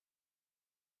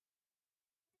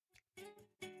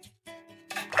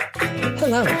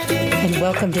Hello, and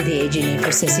welcome to the Aging Ain't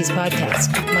for Sissies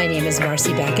podcast. My name is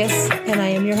Marcy Backus, and I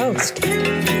am your host.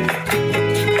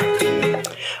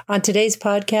 On today's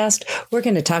podcast, we're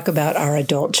going to talk about our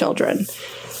adult children.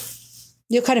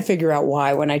 You'll kind of figure out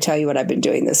why when I tell you what I've been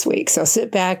doing this week. So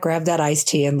sit back, grab that iced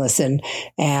tea, and listen,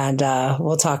 and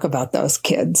we'll talk about those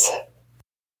kids.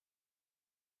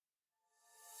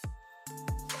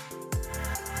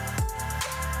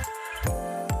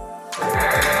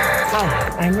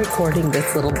 I'm recording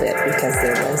this little bit because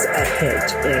there was a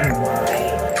hitch in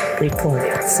my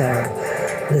recording.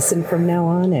 So listen from now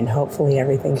on and hopefully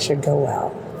everything should go well.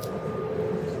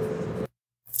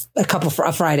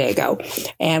 A Friday ago,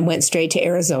 and went straight to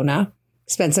Arizona,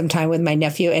 spent some time with my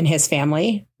nephew and his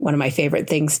family, one of my favorite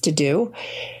things to do.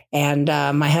 And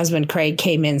my husband, Craig,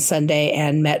 came in Sunday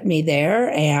and met me there,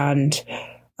 and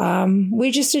we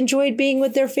just enjoyed being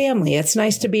with their family. It's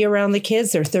nice to be around the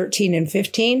kids. They're 13 and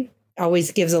 15.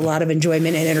 Always gives a lot of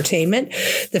enjoyment and entertainment.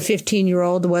 The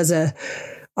 15-year-old was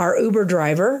our Uber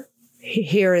driver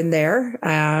here and there,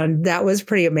 and that was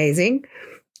pretty amazing.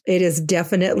 It is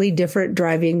definitely different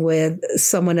driving with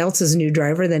someone else's new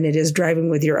driver than it is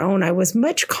driving with your own. I was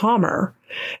much calmer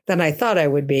than I thought I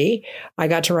would be. I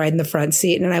got to ride in the front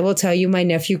seat, and I will tell you, my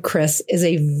nephew Chris is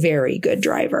a very good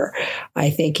driver. I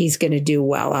think he's going to do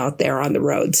well out there on the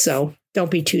road, so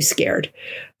don't be too scared.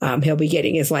 He'll be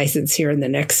getting his license here in the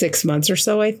next 6 months or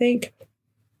so, I think.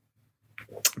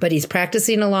 But he's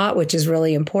practicing a lot, which is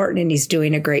really important, and he's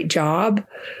doing a great job.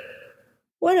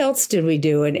 What else did we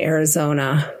do in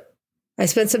Arizona? I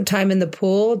spent some time in the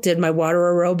pool, did my water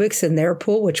aerobics in their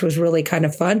pool, which was really kind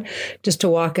of fun, just to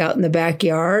walk out in the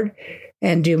backyard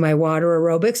and do my water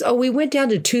aerobics. Oh, we went down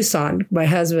to Tucson. My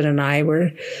husband and I were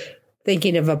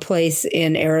thinking of a place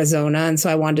in Arizona, and so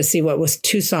I wanted to see what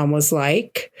Tucson was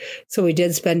like. So we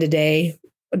did spend a day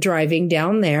driving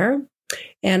down there.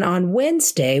 And on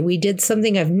Wednesday, we did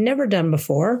something I've never done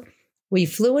before. We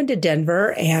flew into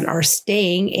Denver and are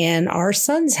staying in our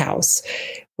son's house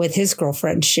with his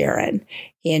girlfriend, Sharon.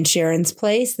 In Sharon's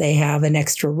place, they have an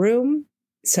extra room.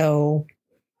 So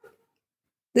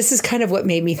this is kind of what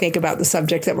made me think about the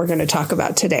subject that we're going to talk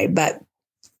about today. But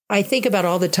I think about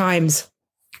all the times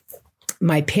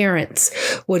my parents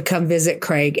would come visit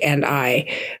Craig and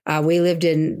I. We lived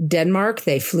in Denmark.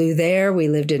 They flew there. We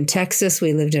lived in Texas.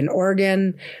 We lived in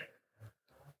Oregon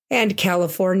and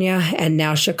California, and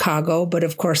now Chicago. But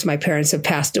of course, my parents have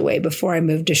passed away before I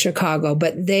moved to Chicago.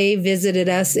 But they visited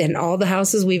us in all the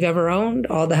houses we've ever owned,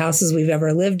 all the houses we've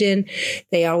ever lived in.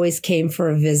 They always came for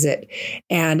a visit.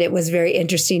 And it was very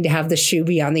interesting to have the shoe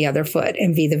be on the other foot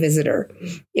and be the visitor.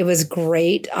 It was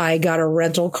great. I got a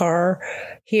rental car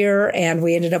here, and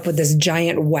we ended up with this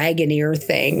giant Wagoneer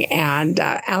thing. And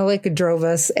Alec drove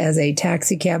us as a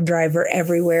taxi cab driver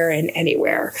everywhere and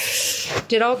anywhere.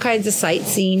 Did all kinds of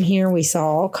sightseeing here. We saw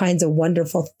all kinds of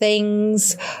wonderful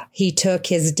things. He took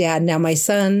his dad. Now, my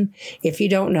son, if you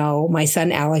don't know, my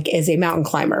son Alec is a mountain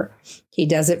climber. He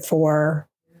does it for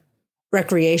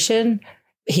recreation,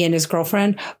 he and his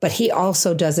girlfriend, but he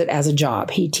also does it as a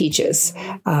job. He teaches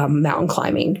mountain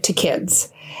climbing to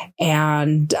kids.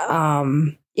 And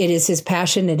it is his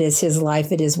passion. It is his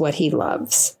life. It is what he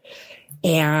loves.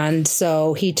 And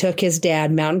so he took his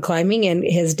dad mountain climbing, and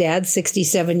his dad,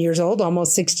 67 years old,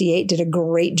 almost 68, did a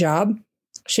great job.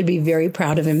 Should be very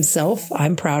proud of himself.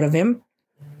 I'm proud of him.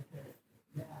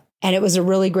 And it was a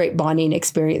really great bonding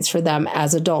experience for them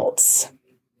as adults.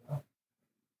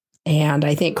 And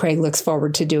I think Craig looks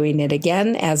forward to doing it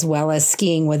again, as well as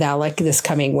skiing with Alec this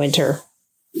coming winter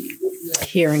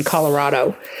here in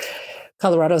Colorado.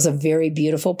 Colorado is a very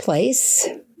beautiful place.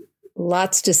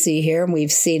 Lots to see here, and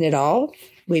we've seen it all.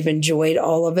 We've enjoyed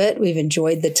all of it. We've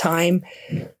enjoyed the time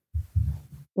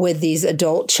with these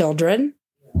adult children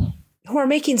who are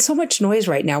making so much noise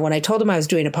right now. When I told them I was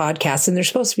doing a podcast, and they're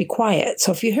supposed to be quiet.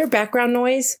 So if you hear background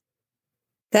noise,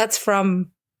 that's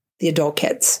from the adult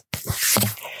kids.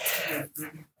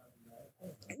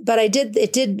 But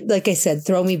it did, like I said,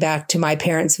 throw me back to my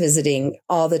parents visiting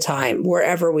all the time,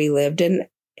 wherever we lived. And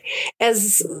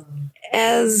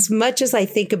as much as I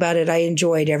think about it, I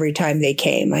enjoyed every time they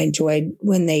came. I enjoyed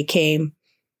when they came,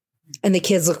 and the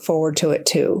kids look forward to it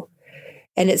too.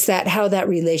 And it's how that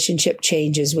relationship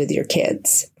changes with your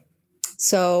kids.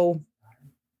 So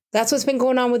that's what's been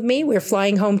going on with me. We're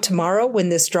flying home tomorrow when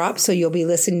this drops. So you'll be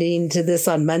listening to this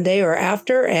on Monday or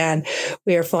after, and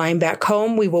we are flying back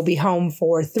home. We will be home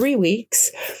for 3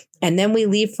 weeks, and then we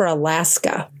leave for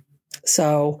Alaska.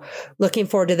 So looking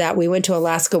forward to that. We went to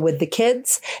Alaska with the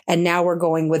kids, and now we're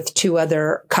going with 2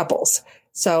 other couples.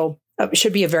 So it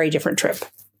should be a very different trip.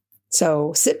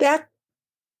 So sit back,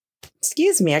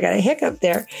 Excuse me, I got a hiccup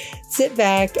there. Sit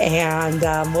back and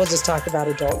we'll just talk about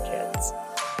adult kids.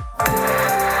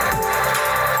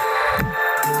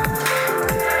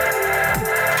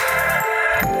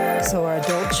 So our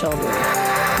adult children.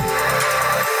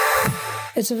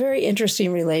 It's a very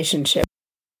interesting relationship.